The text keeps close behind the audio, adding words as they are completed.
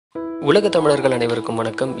உலக தமிழர்கள் அனைவருக்கும்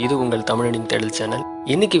வணக்கம். இது உங்கள் தமிழனின் தேடல் சேனல்.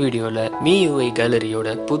 இன்னைக்கு வீடியோல MIUI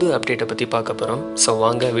கேலரியோட புது அப்டேட்டை பத்தி பார்க்க போறோம். ஸோ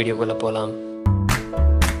வாங்க வீடியோக்குள்ள போலாம்.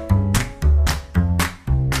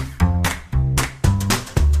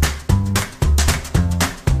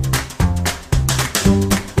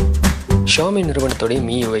 Xiaomi நிறுவனத்தோட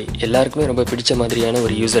MIUI எல்லாருக்குமே ரொம்ப பிடிச்ச மாதிரியான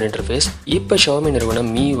ஒரு யூசர் இன்டர்ஃபேஸ். இப்போ Xiaomi நிறுவனம்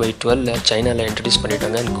MIUI 12 சைனால இன்ட்ரடியூஸ்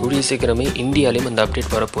பண்ணிட்டாங்க. கூடிய சீக்கிரமே இந்தியாலையும் அந்த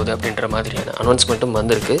அப்டேட் வரப்போகுது அப்படின்ற மாதிரியான அனௌன்ஸ்மெண்ட்டும்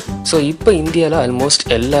வந்திருக்கு. ஸோ இப்போ இந்தியாவில் ஆல்மோஸ்ட்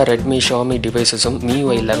எல்லா ரெட்மி Xiaomi டிவைசஸும்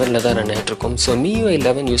MIUI 11 தான் ரன் ஆகிட்டு இருக்கும். ஸோ MIUI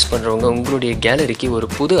 11 யூஸ் பண்ணுறவங்க உங்களுடைய கேலரிக்கு ஒரு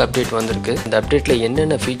புது அப்டேட் வந்திருக்கு. இந்த அப்டேட்டில்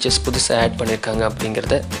என்னென்ன ஃபீச்சர்ஸ் புதுசாக ஆட் பண்ணியிருக்காங்க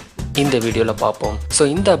அப்படிங்கிறத இந்த வீடியோவில் பார்ப்போம். ஸோ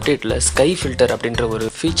இந்த அப்டேட்டில் ஸ்கை ஃபில்டர் அப்படின்ற ஒரு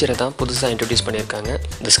ஃபீச்சரை தான் புதுசாக இன்ட்ரடியூஸ் பண்ணியிருக்காங்க.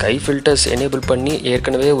 இந்த ஸ்கை ஃபில்டர்ஸ் எனேபிள் பண்ணி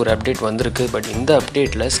ஏற்கனவே ஒரு அப்டேட் வந்திருக்கு. பட் இந்த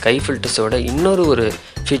அப்டேட்டில் ஸ்கை ஃபில்டர்ஸோட இன்னொரு ஒரு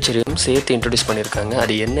ஃபீச்சரையும் சேர்த்து இன்ட்ரடியூஸ் பண்ணியிருக்காங்க.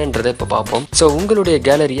 அது என்னன்றதை இப்போ பார்ப்போம். ஸோ உங்களுடைய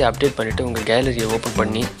கேலரியை அப்டேட் பண்ணிவிட்டு உங்கள் கேலரியை ஓப்பன்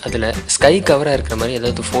பண்ணி அதில் ஸ்கை கவராக இருக்கிற மாதிரி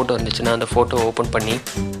ஏதாவது ஃபோட்டோ இருந்துச்சுன்னா அந்த ஃபோட்டோவை ஓப்பன் பண்ணி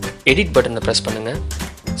எடிட் பட்டனை ப்ரெஸ் பண்ணுங்கள்.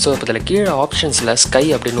 ஸோ இப்போ இதில் கீழே ஆப்ஷன்ஸில் ஸ்கை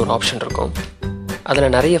அப்படின்னு ஒரு ஆப்ஷன் இருக்கும்.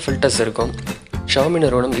 அதில் நிறைய ஃபில்டர்ஸ் இருக்கும். Xiaomi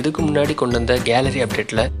நிறுவனம் இதுக்கு முன்னாடி கொண்டு வந்த கேலரி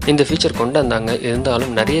அப்டேட்டில் இந்த ஃபீச்சர் கொண்டு வந்தாங்க.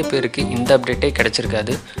 இருந்தாலும் நிறைய பேருக்கு இந்த அப்டேட்டே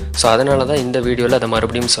கிடச்சிருக்காது. ஸோ அதனால தான் இந்த வீடியோவில் அதை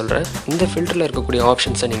மறுபடியும் சொல்கிறேன். இந்த ஃபில்டரில் இருக்கக்கூடிய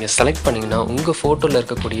ஆப்ஷன்ஸை நீங்கள் செலக்ட் பண்ணிங்கன்னா உங்கள் ஃபோட்டோவில்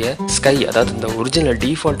இருக்கக்கூடிய ஸ்கை, அதாவது இந்த ஒரிஜினல்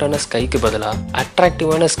டிஃபால்ட்டான ஸ்கைக்கு பதிலாக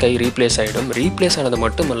அட்ராக்டிவான ஸ்கை ரீப்ளேஸ் ஆகிடும். ரீப்ளேஸ் ஆனது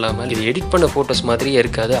மட்டும் இல்லாமல் இது எடிட் பண்ண ஃபோட்டோஸ் மாதிரியே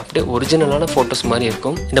இருக்காது, அப்படியே ஒரிஜினலான ஃபோட்டோஸ் மாதிரி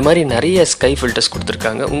இருக்கும். இந்த மாதிரி நிறைய ஸ்கை ஃபில்டர்ஸ்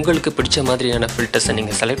கொடுத்துருக்காங்க. உங்களுக்கு பிடிச்ச மாதிரியான ஃபில்டர்ஸை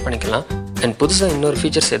நீங்கள் செலக்ட் பண்ணிக்கலாம். அண்ட் புதுசாக இன்னொரு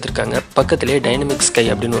ஃபீச்சர்ஸ் எடுத்திருக்காங்க. பக்கத்திலே டைனமிக் ஸ்கை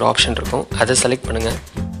அப்படின்னு ஒரு ஆப்ஷன் இருக்கும். அதை செலக்ட் பண்ணுங்கள்.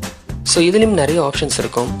 ஸோ இதுலேயும் நிறைய ஆப்ஷன்ஸ்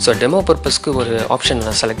இருக்கும். ஸோ டெமோ பர்பஸ்க்கு ஒரு ஆப்ஷன்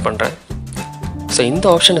நான் செலக்ட் பண்ணுறேன். ஸோ இந்த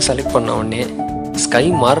ஆப்ஷனை செலக்ட் பண்ண உடனே ஸ்கை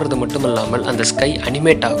மாறுறது மட்டும் இல்லாமல் அந்த ஸ்கை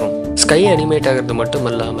அனிமேட் ஆகும். ஸ்கை அனிமேட் ஆகிறது மட்டும்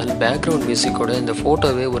இல்லாமல் பேக்ரவுண்ட் மியூசிக்கோட இந்த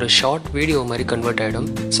ஃபோட்டோவே ஒரு ஷார்ட் வீடியோ மாதிரி கன்வெர்ட் ஆகிடும்.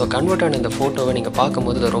 ஸோ கன்வெர்ட் ஆன இந்த ஃபோட்டோவை நீங்கள்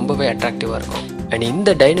பார்க்கும்போது அது ரொம்பவே அட்ராக்டிவாக இருக்கும். அண்ட்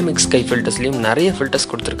இந்த டைனமிக் ஸ்கை ஃபில்டர்ஸ்லையும் நிறைய ஃபில்டர்ஸ்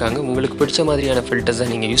கொடுத்துருக்காங்க. உங்களுக்கு பிடிச்ச மாதிரியான ஃபில்டர்ஸை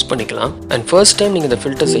நீங்கள் யூஸ் பண்ணிக்கலாம். அண்ட் ஃபர்ஸ்ட் டைம் நீங்கள் இந்த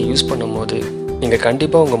ஃபில்டர்ஸை யூஸ் பண்ணும்போது நீங்கள்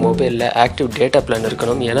கண்டிப்பாக உங்கள் மொபைலில் ஆக்டிவ் டேட்டா பிளான்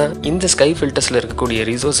இருக்கணும். ஏன்னா இந்த ஸ்கை ஃபில்டர்ஸில் இருக்கக்கூடிய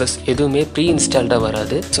ரிசோர்ஸஸ் எதுவுமே ப்ரீ இன்ஸ்டால்டாக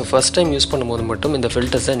வராது. ஸோ ஃபர்ஸ்ட் டைம் யூஸ் பண்ணும்போது மட்டும் இந்த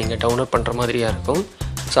ஃபில்டர்ஸை நீங்கள் டவுன்லோட் பண்ணுற மாதிரியாக இருக்கும்.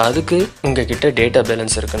 ஸோ அதுக்கு உங்கள் கிட்ட டேட்டா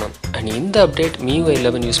பேலன்ஸ் இருக்கணும். அண்ட் இந்த அப்டேட் MIUI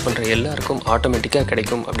 11 யூஸ் பண்ணுற எல்லாருக்கும் ஆட்டோமேட்டிக்காக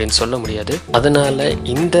கிடைக்கும் அப்படின்னு சொல்ல முடியாது. அதனால்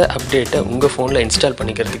இந்த அப்டேட்டை உங்கள் ஃபோனில் இன்ஸ்டால்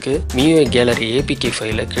பண்ணிக்கிறதுக்கு MIUI கேலரி APK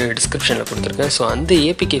ஃபைலை கீழே டிஸ்கிரிப்ஷனில் கொடுத்துருக்கேன். ஸோ அந்த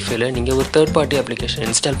APK ஃபைலை நீங்கள் ஒரு தேர்ட் பார்ட்டி அப்ளிகேஷன்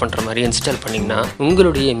இன்ஸ்டால் பண்ணுற மாதிரி இன்ஸ்டால் பண்ணிங்கன்னா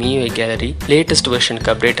உங்களுடைய MIUI கேலரி லேட்டஸ்ட்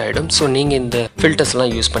வெர்ஷனுக்கு அப்டேட் ஆகிடும். ஸோ நீங்கள் இந்த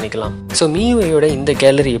ஃபில்டர்ஸ்லாம் யூஸ் பண்ணிக்கலாம். ஸோ MIUIயோட இந்த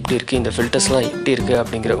கேலரி எப்படி இருக்குது, இந்த ஃபில்டர்ஸ்லாம் எப்படி இருக்குது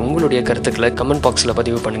அப்படிங்கிற உங்களுடைய கருத்துக்களை கமெண்ட் பாக்ஸில்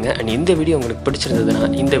பதிவு பண்ணுங்கள். அண்ட் இந்த வீடியோ உங்களுக்கு பிடிச்சிருந்ததுன்னா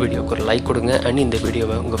இந்த வீடியோக்கு ஒரு லைக் கொடுங்க. அண்ட் இந்த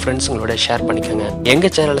வீடியோவை உங்கள் ஃப்ரெண்ட்ஸுங்களோட ஷேர் பண்ணிக்கோங்க.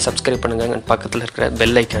 எங்கள் சேனலை சப்ஸ்கிரைப் பண்ணுங்க. பக்கத்தில் இருக்கிற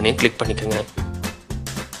பெல் ஐக்கானே கிளிக் பண்ணிக்கோங்க.